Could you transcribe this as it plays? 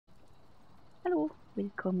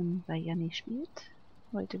Willkommen bei Yani spielt.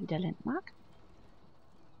 Heute wieder Landmark.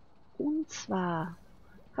 Und zwar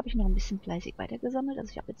habe ich noch ein bisschen fleißig weitergesammelt.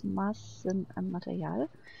 Also ich habe jetzt Massen an Material.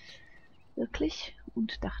 Wirklich.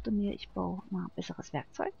 Und dachte mir, ich baue mal besseres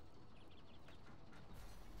Werkzeug.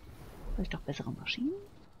 Vielleicht auch bessere Maschinen.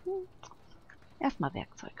 Erstmal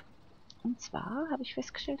Werkzeug. Und zwar habe ich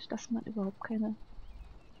festgestellt, dass man überhaupt keine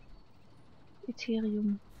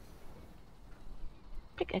Ethereum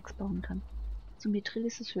Pickaxe bauen kann. Zum Mithril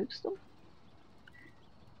ist das höchste.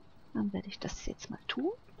 Dann werde ich das jetzt mal tun.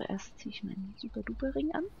 Zuerst ziehe ich meinen Super Duper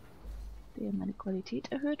Ring an, der meine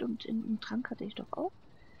Qualität erhöht, und im Trank hatte ich doch auch.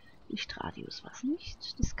 Lichtradius war es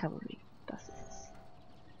nicht. Discovery, das ist es.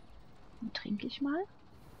 Dann trinke ich mal.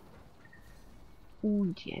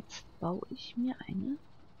 Und jetzt baue ich mir eine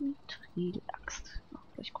Mithril-Axt.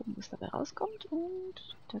 Gleich gucken, was dabei rauskommt.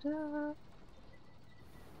 Und tada!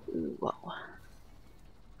 Wow.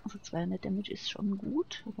 Also 200 Damage ist schon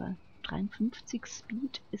gut, aber 53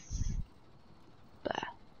 Speed ist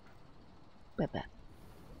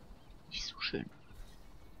nicht so schön.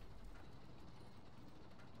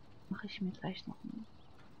 Mache ich mir gleich noch ein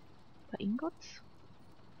paar Ingots.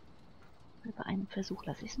 Weil bei einem Versuch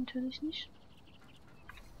lasse ich es natürlich nicht.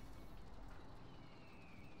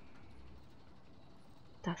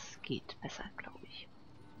 Das geht besser, glaube ich.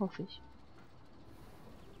 Hoffe ich.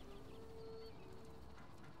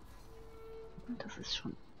 Und das ist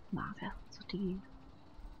schon mager. So die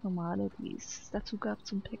normale, die es dazu gab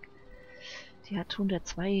zum Pack, die hat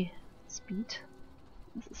 102 Speed.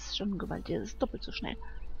 Das ist schon gewaltig. Das ist doppelt so schnell.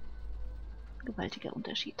 Gewaltiger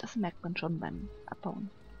Unterschied. Das merkt man schon beim Abbauen.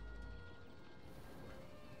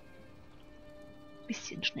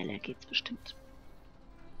 Bisschen schneller geht's bestimmt.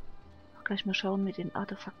 Auch gleich mal schauen mit den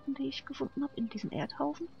Artefakten, die ich gefunden habe in diesem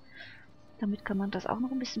Erdhaufen. Damit kann man das auch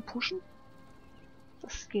noch ein bisschen pushen.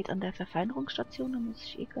 Das geht an der Verfeinerungsstation, da muss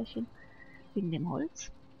ich eh gleich hin. Wegen dem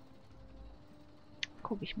Holz.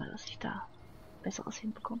 Gucke ich mal, was ich da Besseres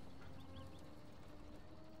hinbekomme.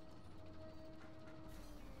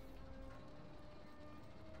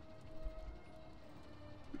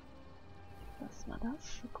 Was war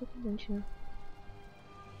das? Mal gucken,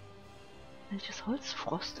 welches Holz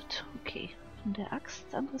frostet. Okay. Von der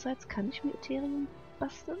Axt. Andererseits kann ich mir Ethereum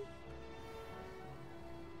basteln.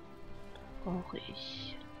 Brauche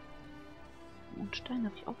ich. Mondstein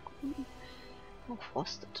habe ich auch gefunden. Auch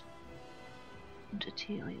frostet. Und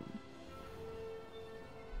Ethereum.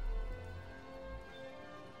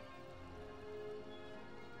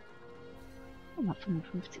 Und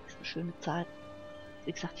 55 ist eine schöne Zahl.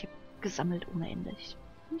 Wie gesagt, ich habe gesammelt ohne Ende.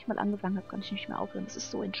 Wenn ich mal angefangen habe, kann ich nicht mehr aufhören. Das ist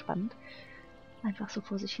so entspannend. Einfach so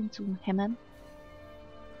vor sich hin zu hämmern.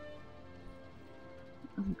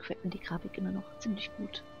 Also gefällt mir die Grafik immer noch ziemlich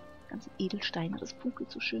gut. Ganze Edelsteine, das funkelt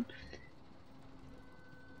so schön.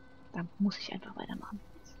 Da muss ich einfach weitermachen.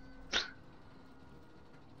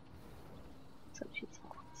 Jetzt habe ich jetzt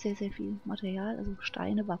auch sehr, sehr viel Material. Also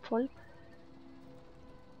Steine war voll.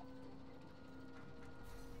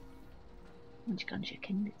 Und ich kann nicht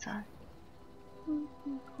erkennen, die Zahl.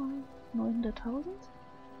 900.000?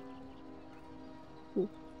 Oh,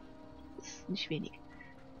 das ist nicht wenig.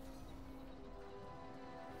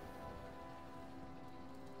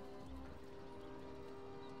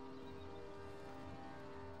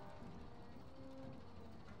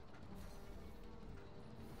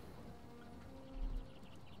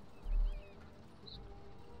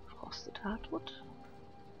 Frosted Hardwood.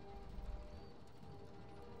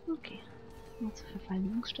 Okay. Mal zur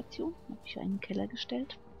Verfeinerungsstation. Habe ich einen Keller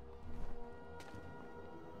gestellt.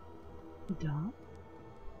 Da.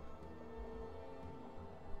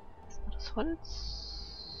 Das war das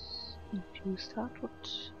Holz. Infused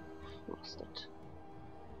Hardwood. Frosted.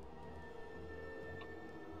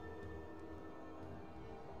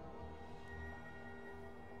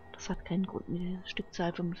 Das hat keinen Grund mit der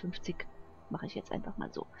Stückzahl 55. Mache ich jetzt einfach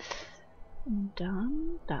mal so. Und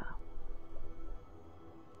dann da.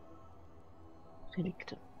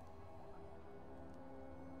 Relikte.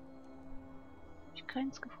 Habe ich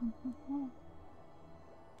keins gefunden. Oh.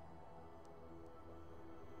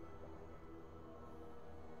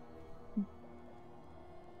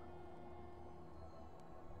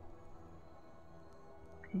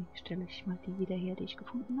 Okay, stelle ich mal die wieder her, die ich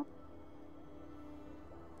gefunden habe.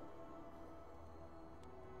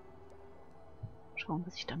 Schauen,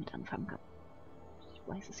 was ich damit anfangen kann. Ich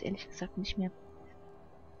weiß es ehrlich gesagt nicht mehr.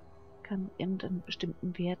 Kann irgendeinen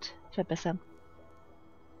bestimmten Wert verbessern.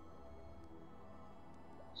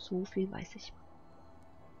 So viel weiß ich.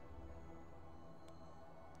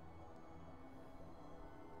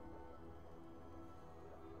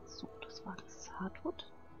 So, das war das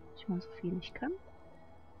Hardwood. Ich mal so viel ich kann.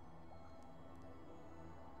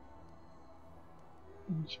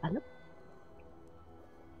 Nicht alle.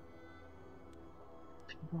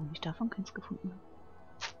 Warum ich davon keins gefunden habe.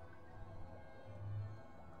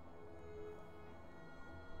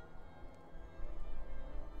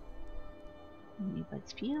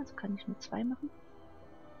 Jeweils 4, also kann ich nur 2 machen.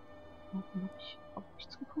 Davon habe ich auch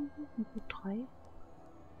nichts gefunden. Nur 3.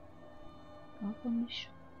 Davon nicht.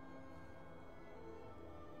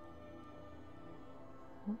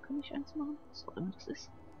 Da kann ich eins machen, was auch immer das ist.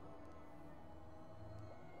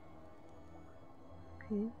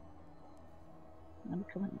 Okay. Damit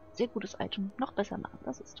kann man ein sehr gutes Item noch besser machen.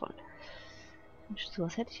 Das ist toll.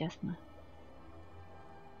 Sowas hätte ich erstmal.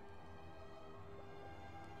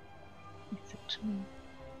 Exception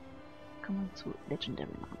kann man zu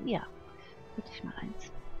Legendary machen. Ja, hätte ich mal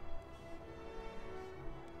eins.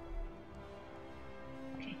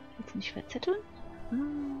 Okay, jetzt nicht verzetteln.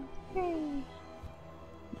 Hey.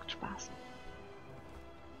 Macht Spaß.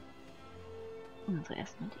 Und also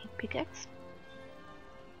erstmal die Pickaxe.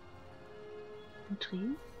 Und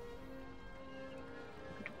drehen.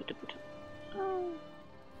 Bitte, bitte, bitte.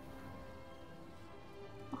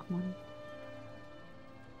 Ach man.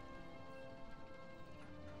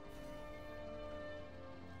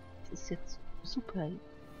 Das ist jetzt super.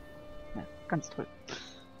 Ja, ganz toll.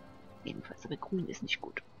 Jedenfalls, aber grün ist nicht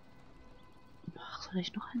gut. Ach, soll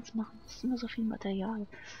ich noch eins machen? Das ist immer so viel Material.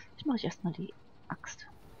 Ich mache erstmal die Axt.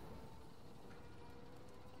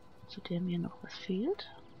 Zu der mir noch was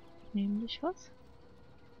fehlt. Nämlich was?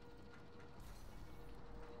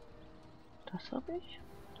 Das habe ich.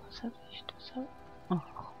 Das habe ich. Das habe ich.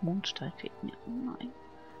 Ach, Mondstein fehlt mir. Nein.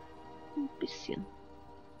 Ein bisschen.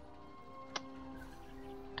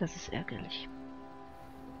 Das ist ärgerlich.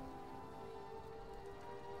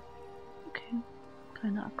 Okay.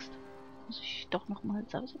 Keine Axt. Muss ich doch noch mal.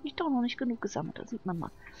 Aber es habe ich doch noch nicht genug gesammelt. Da sieht man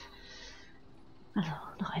mal. Also,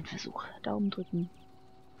 noch ein Versuch. Daumen drücken.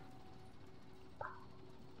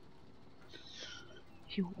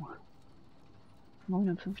 Jo.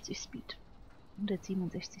 59 Speed.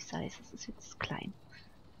 167 Size. Das ist jetzt klein.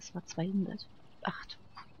 Das war 208.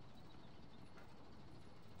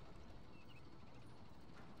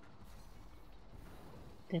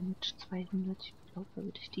 Damage 200. Ich glaube, da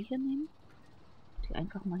würde ich die hier nehmen. Die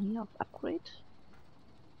einfach mal hier auf Upgrade.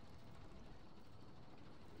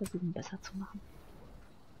 Versuchen besser zu machen.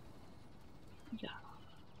 Ja.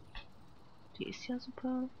 Die ist ja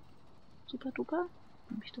super, super duper.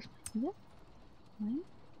 Nehme ich das mal hier? Nein?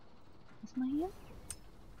 Das mal hier?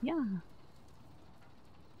 Ja.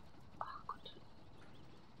 Ach Gott.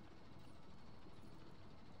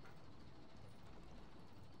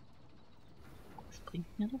 Was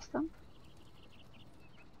bringt mir das dann?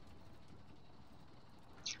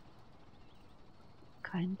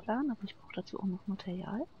 Keinen Plan, aber ich brauche dazu auch noch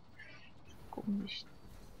Material. Gucken, wie ich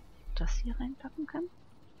das hier reinpacken kann.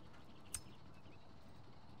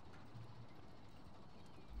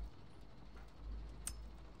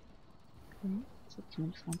 Okay, so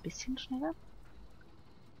zumindest mal ein bisschen schneller.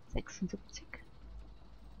 76.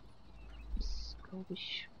 Ist, glaube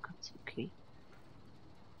ich, ganz okay.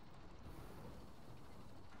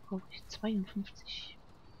 Brauche ich 52.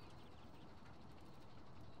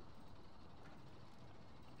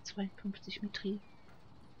 52 Metri.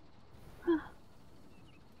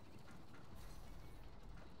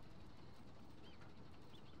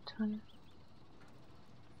 Toll.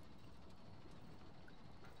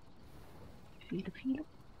 Viele, viele.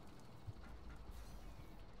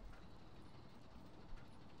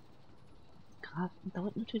 Grafen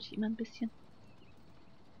dauert natürlich immer ein bisschen.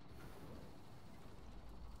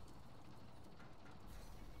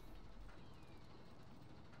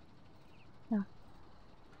 Ja.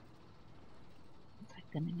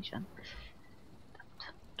 Zeigt er mir nicht an.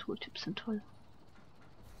 Verdammt. Tooltips sind toll.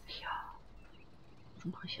 Ja. So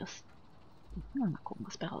mache ich es. Mal gucken,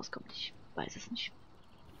 was bei rauskommt. Ich weiß es nicht.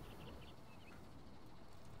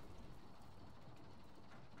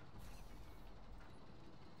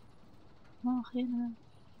 Ach, Rene.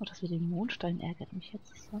 Oh, das mit dem Mondstein ärgert mich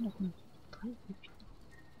jetzt. Das war noch eine 3.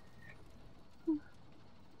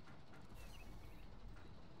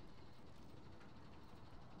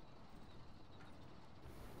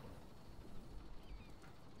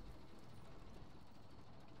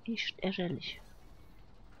 Echt ärgerlich.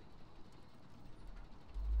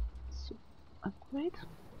 So, Upgrade.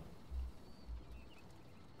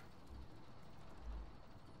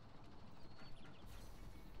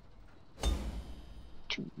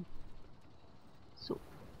 So,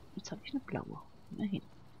 jetzt habe ich eine blaue. Immerhin.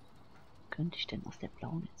 Könnte ich denn aus der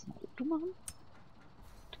blauen jetzt eine rote machen?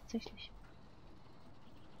 Tatsächlich.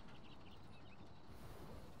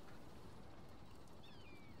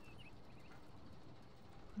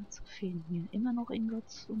 So fehlen mir immer noch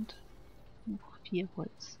Ingots und noch 4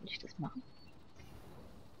 Holz. Soll ich das machen?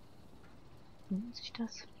 Lohnt sich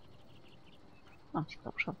das? Ah, ich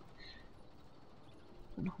glaube schon.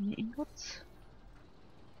 So, noch mehr Ingots.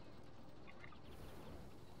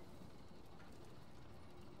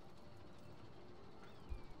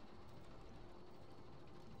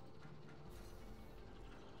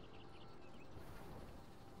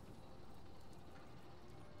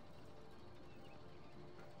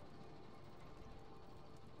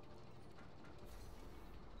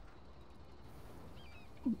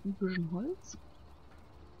 Und ein bisschen Holz.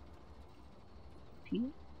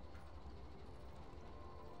 4.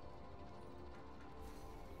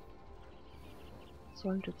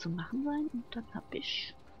 Sollte zu machen sein. Und dann habe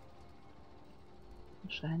ich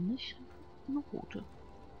wahrscheinlich eine rote.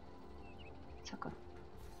 Zacke.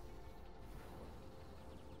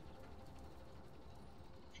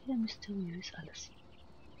 Sehr mysteriös alles.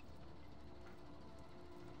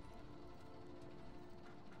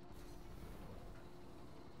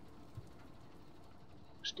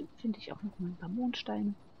 Stimmt, finde ich auch noch mal ein paar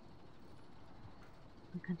Mondsteine.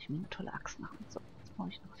 Dann kann ich mir eine tolle Axt machen. So, jetzt brauche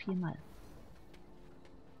ich noch 4 mal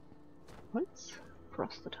Holz.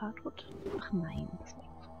 Frosted Hardwood. Ach nein, das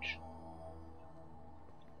war falsch.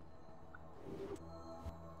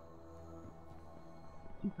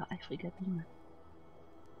 Übereifriger Biene.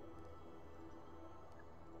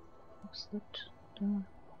 Frosted. Da habe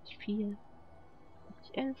ich 4. Da habe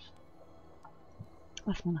ich 11.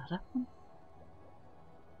 Was man hat davon?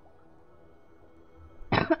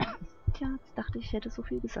 Tja, jetzt dachte ich hätte so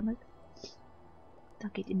viel gesammelt. Da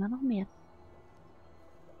geht immer noch mehr.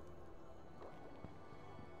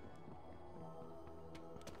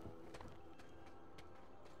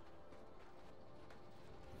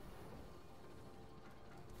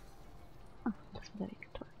 Ah, das wieder weg.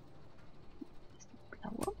 Toll. Das ist die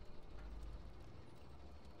blaue.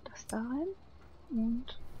 Das da rein.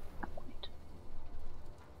 Und Upgrade.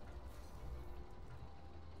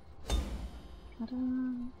 Tada.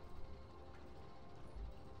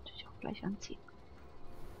 Natürlich auch gleich anziehen.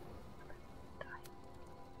 3.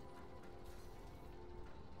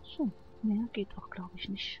 So, mehr geht auch glaube ich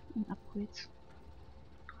nicht in Upgrades.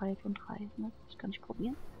 3 von 3. Ne? Das kann ich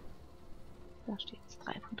probieren. Da steht jetzt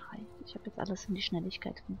 3 von 3. Ich habe jetzt alles in die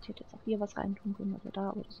Schnelligkeit gemacht. Ich hätte jetzt auch hier was reintun können oder da,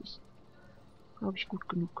 aber das ist, glaube ich, gut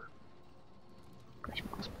genug. Gleich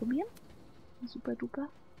mal ausprobieren. Super duper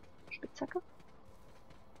Spitzhacke.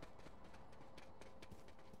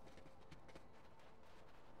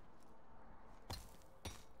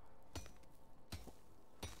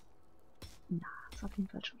 Na, ist auf jeden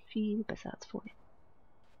Fall schon viel besser als vorher.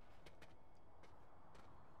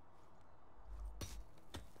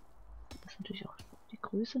 Das ist natürlich auch die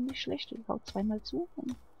Größe nicht schlecht. Die haut zweimal zu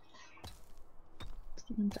und ist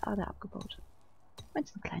die ganze Ader abgebaut. Wenn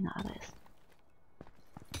es eine kleine Ader ist.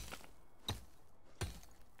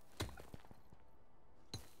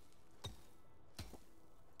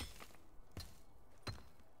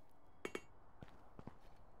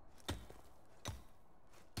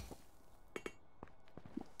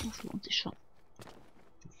 Das lohnt sich schon.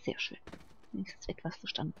 Sehr schön. Wenigstens etwas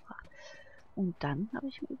zustande gebracht. Und dann habe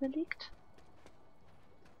ich mir überlegt,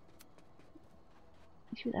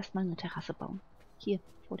 ich will erstmal eine Terrasse bauen. Hier,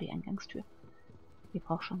 vor die Eingangstür. Ihr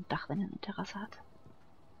braucht schon ein Dach, wenn ihr eine Terrasse hat.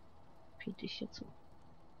 Finde ich jetzt so.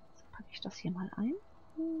 Jetzt packe ich das hier mal ein.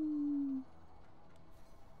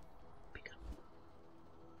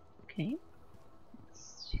 Okay.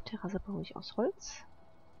 Die Terrasse baue ich aus Holz.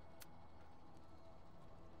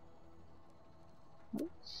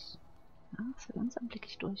 Holz. Ja, so langsam blicke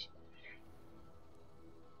ich durch.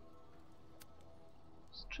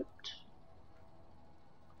 Stripped.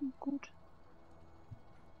 Gut.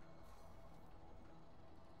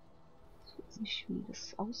 Ich weiß nicht, wie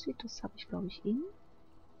das aussieht. Das habe ich, glaube ich, in.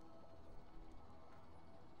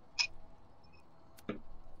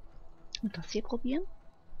 Und das hier probieren.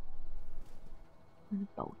 Meine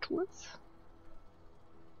Bautools.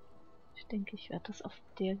 Ich denke, ich werde das auf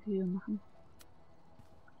der Höhe machen.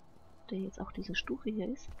 Der jetzt auch diese Stufe hier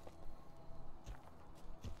ist.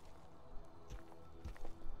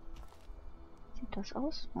 Sieht das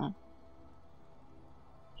aus? Ja.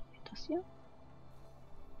 Steht das hier?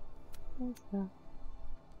 Was ist da?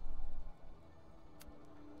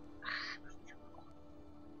 Ach, was ist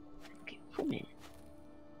das? Gefummel.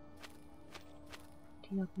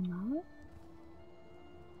 Diagonal.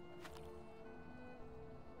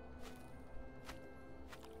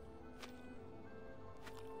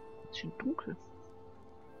 Ist schön dunkel.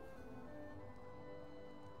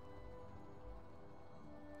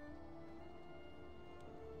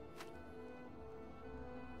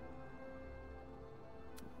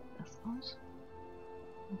 das aus.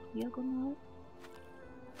 Noch diagonal.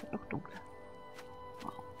 Wird noch dunkler.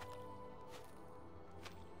 Wow.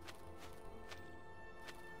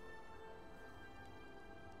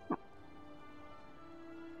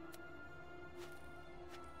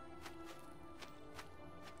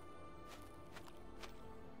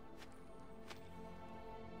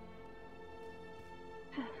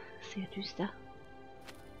 Sehr düster.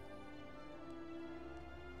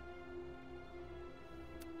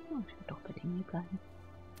 Oh, ich will doch bei dem hier bleiben.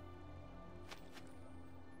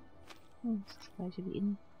 Oh, das ist das gleiche wie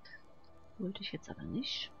innen. Wollte ich jetzt aber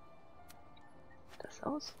nicht. Das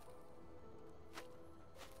aus.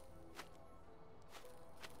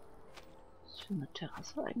 Das ist für eine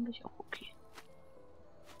Terrasse eigentlich auch okay.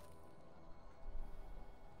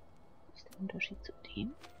 Was ist der Unterschied zu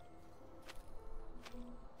dem?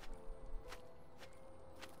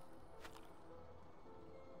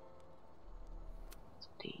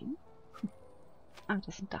 Dem? Ah, das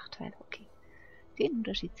ist ein Dachteil, okay. Den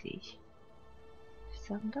Unterschied sehe ich. Ich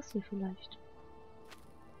sage das hier vielleicht.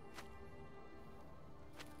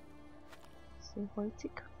 Sehr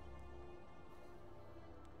holzig.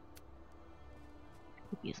 Ich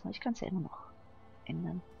probiere es mal. Ich kann es ja immer noch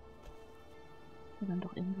ändern. Wenn dann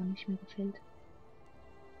doch irgendwann nicht mehr gefällt.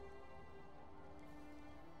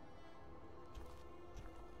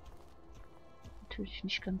 Natürlich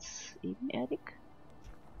nicht ganz ebenerdig,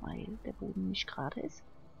 weil der Boden nicht gerade ist.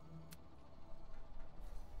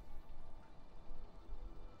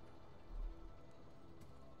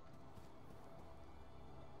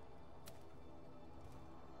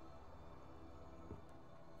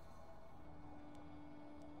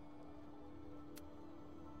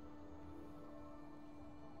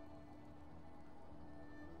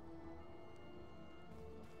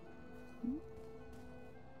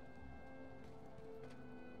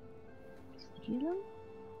 Hier lang.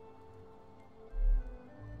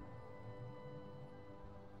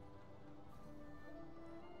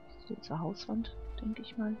 So zur Hauswand, denke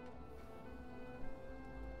ich mal.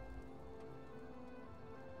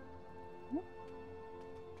 Ja.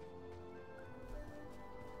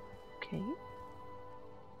 Okay.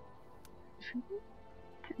 Fügen.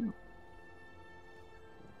 Genau.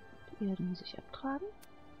 Die Erde muss ich abtragen.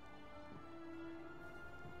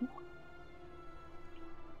 Huch.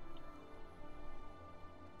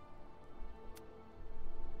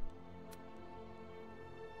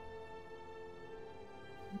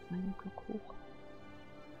 Mit meinem Block hoch.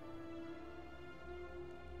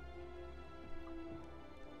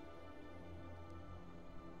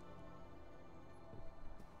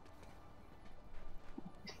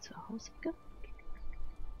 Bis zur Hausecke.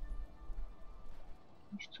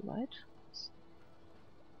 Nicht zu weit.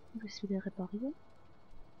 Muss ich es wieder reparieren?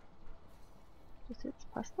 Das jetzt?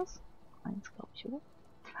 Passt das? 1, glaube ich, oder?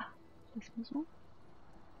 Ah, das mal so.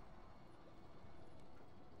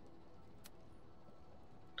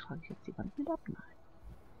 Trage ich jetzt die Wand mit ab? Nein.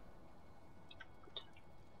 Gut.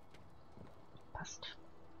 Passt.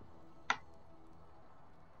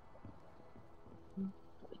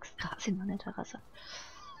 Da wächst Gras in meiner Terrasse.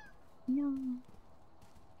 Ja.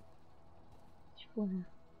 Ich vorher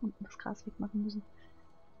unten das Gras wegmachen müssen.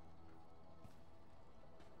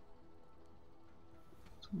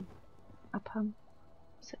 Zum Abhang.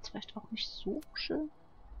 Ist jetzt vielleicht auch nicht so schön.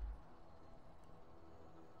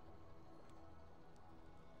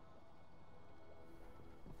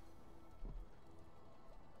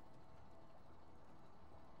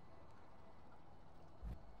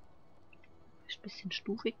 Vielleicht ein bisschen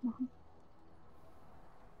stufig machen.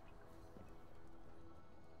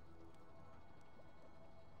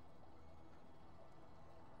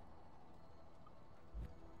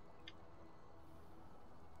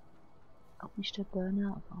 Auch nicht der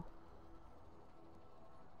Burner, aber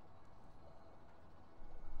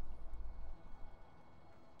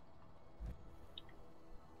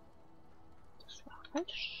das war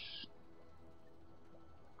falsch.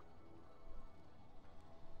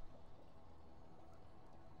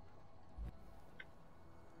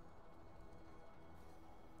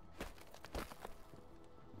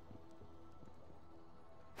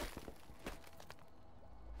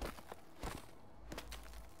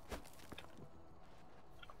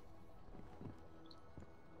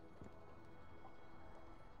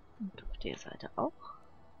 Und auf der Seite auch.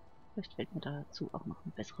 Vielleicht fällt mir dazu auch noch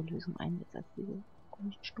eine bessere Lösung ein, jetzt als diese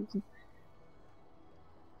komischen Stufen.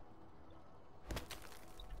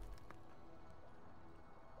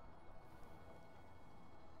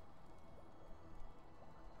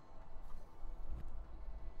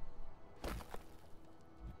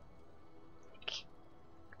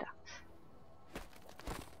 Da.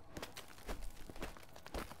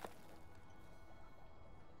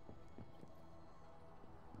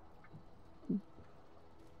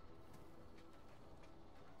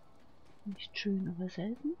 Nicht schön, aber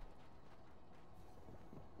selten.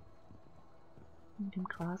 Mit dem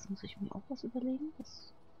Gras muss ich mir auch was überlegen.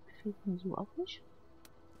 Das gefällt mir so auch nicht.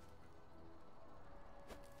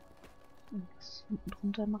 Und das unten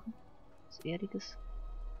drunter machen. Was Erdiges.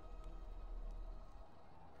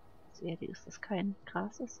 Was Erdiges, das kein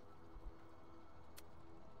Gras ist.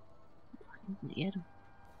 Ach, hinten Erde.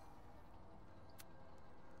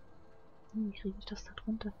 Wie kriege ich das da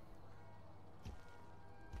drunter?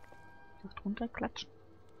 Da drunter klatschen.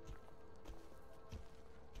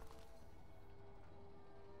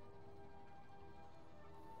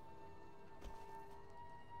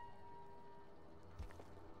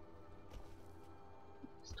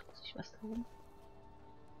 Es tut sich was da oben.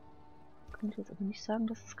 Ich könnte jetzt aber nicht sagen,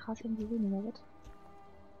 dass das Gras irgendwie weniger wird.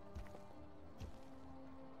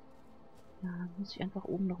 Ja, dann muss ich einfach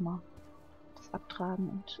oben nochmal das abtragen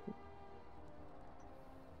und...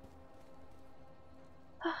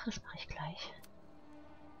 Ach, das mache ich gleich.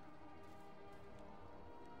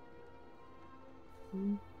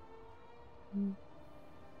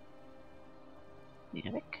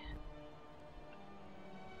 Wieder weg.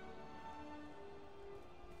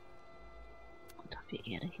 Und dafür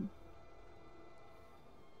Erde hin.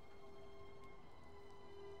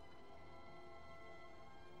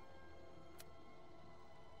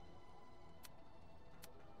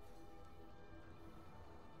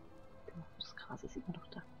 Das Gras ist immer noch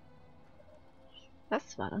da.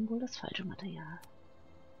 Das war dann wohl das falsche Material.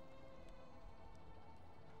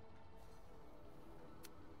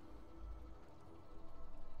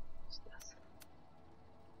 Was ist das?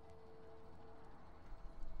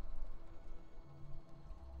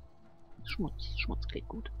 Schmutz. Schmutz klingt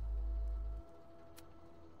gut.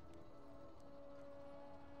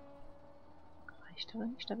 Reicht aber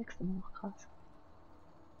nicht, da wächst immer noch Gras.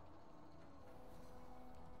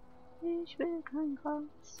 Ich will kein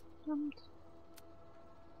Gras. Verdammt.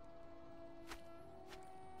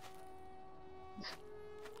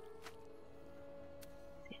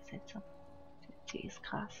 Sehr seltsam. Hier ist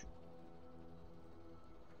Gras.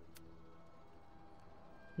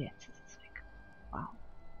 Jetzt ist es weg. Wow.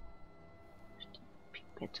 Die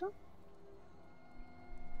Pipette.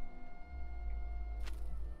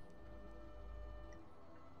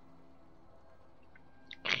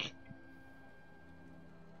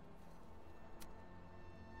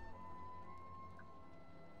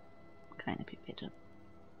 Keine Pipette.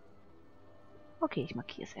 Okay, ich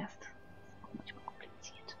markiere es erst. Das ist auch manchmal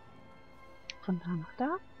kompliziert. Von da nach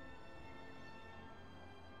da.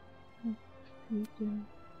 Ich bin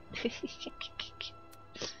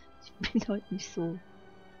heute nicht so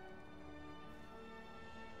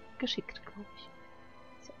geschickt, glaube ich.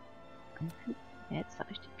 So, einfügen. Ja, jetzt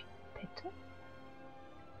habe ich die Pipette.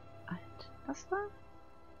 Alt. Das war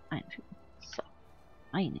einfügen. So,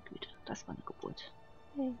 meine Güte, das war eine Geburt.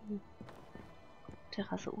 Hey.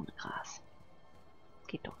 Terrasse ohne Gras.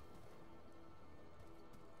 Geht doch.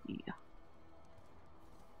 Ja.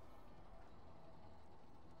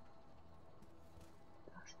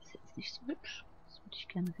 Das ist jetzt nicht so hübsch. Das würde ich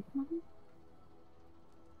gerne wegmachen.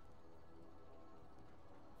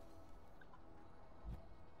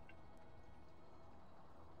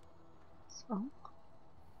 So.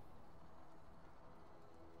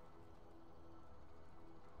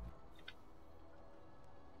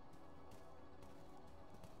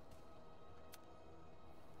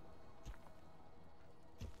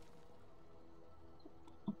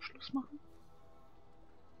 Abschluss machen.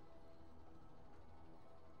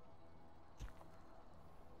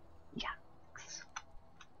 Ja, das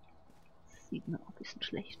sieht mir auch ein bisschen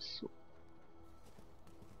schlecht so.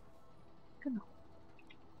 Genau.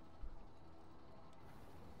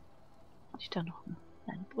 Ich da noch eine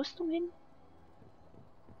kleine Brüstung hin.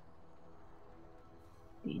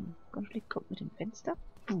 Die in Konflikt kommt mit dem Fenster.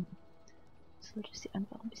 Sollte ich sie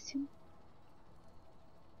einfach ein bisschen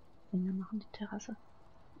länger machen, die Terrasse.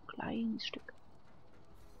 Ein kleines Stück.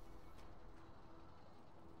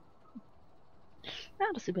 Ja,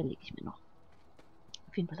 das überlege ich mir noch.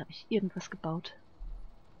 Auf jeden Fall habe ich irgendwas gebaut.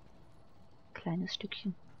 Kleines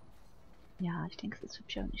Stückchen. Ja, ich denke, es ist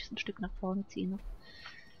hübscher, wenn ich es ein Stück nach vorne ziehe. Noch.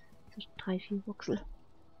 Zwischen 3, 4 Voxel.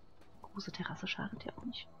 Große Terrasse schadet ja auch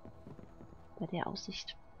nicht. Bei der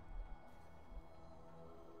Aussicht.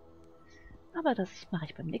 Aber das mache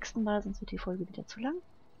ich beim nächsten Mal, sonst wird die Folge wieder zu lang.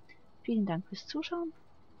 Vielen Dank fürs Zuschauen.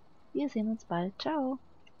 Wir sehen uns bald. Ciao.